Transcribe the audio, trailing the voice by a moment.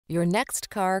Your next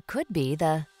car could be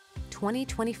the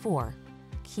 2024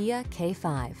 Kia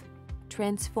K5.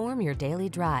 Transform your daily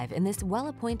drive in this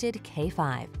well-appointed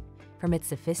K5. From its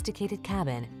sophisticated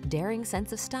cabin, daring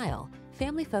sense of style,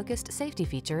 family-focused safety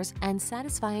features, and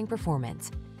satisfying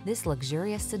performance, this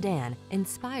luxurious sedan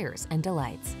inspires and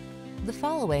delights. The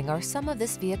following are some of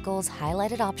this vehicle's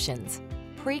highlighted options: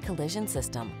 pre-collision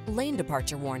system, lane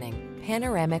departure warning,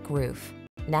 panoramic roof,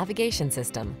 navigation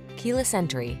system, keyless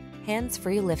entry,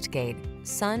 hands-free liftgate,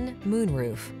 sun,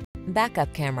 moonroof,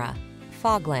 backup camera,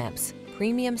 fog lamps,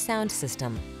 premium sound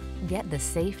system. Get the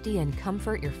safety and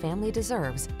comfort your family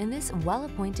deserves in this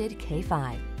well-appointed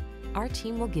K5. Our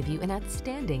team will give you an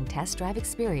outstanding test drive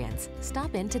experience.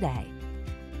 Stop in today.